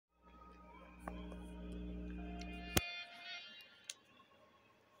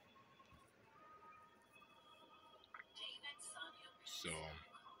So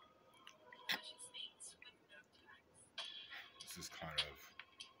this is kind of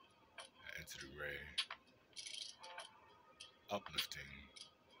Into the Gray, uplifting.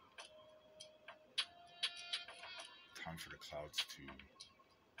 Time for the clouds to,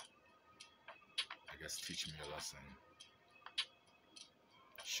 I guess, teach me a lesson.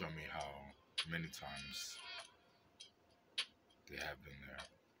 Show me how many times they have been there.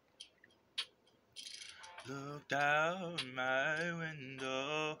 Look down my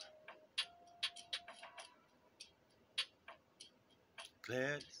window,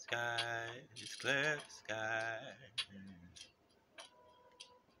 clear the sky, it's clear the sky.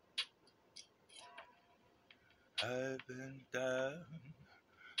 I've been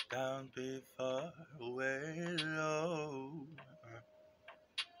down before, way low.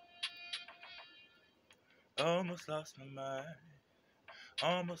 Almost lost my mind,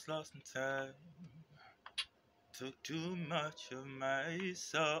 almost lost my time. Took too much of my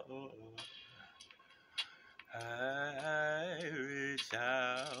soul. I reach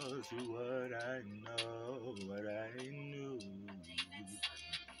out to what I know, what I knew.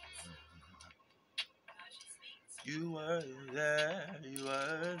 You were there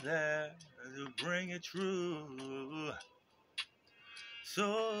to bring it true. So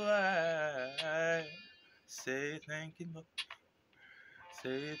I say thank you,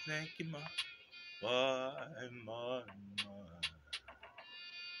 say thank you, more.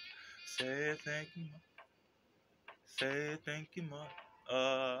 Say thank you, say thank you, more.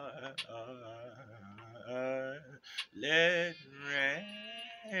 Let it rain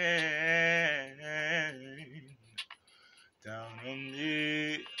down on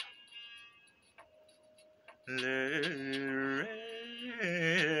me. Let it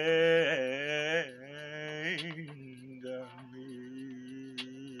rain down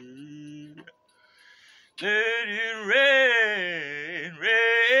me. Let it rain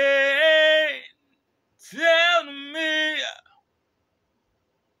down me.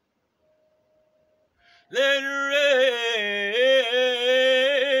 Let it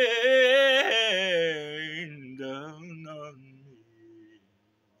rain down on me.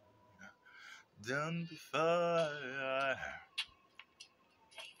 Done before.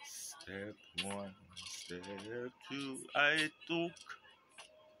 Step one, step two, I took.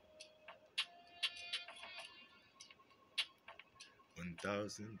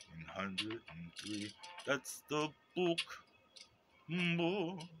 $1,103. That's the book.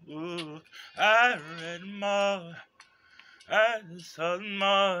 I read more. I saw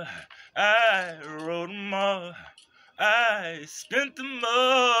more. I wrote more. I spent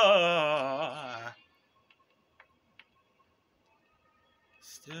more.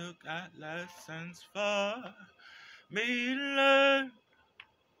 Still got lessons for me to learn.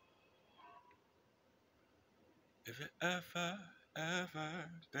 If you ever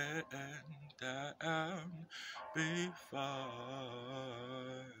been down before,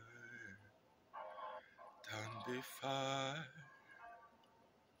 done before,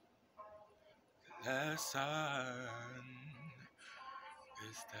 the lesson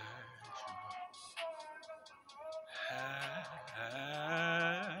is that you have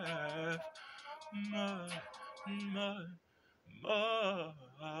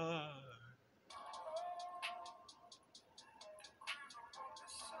more.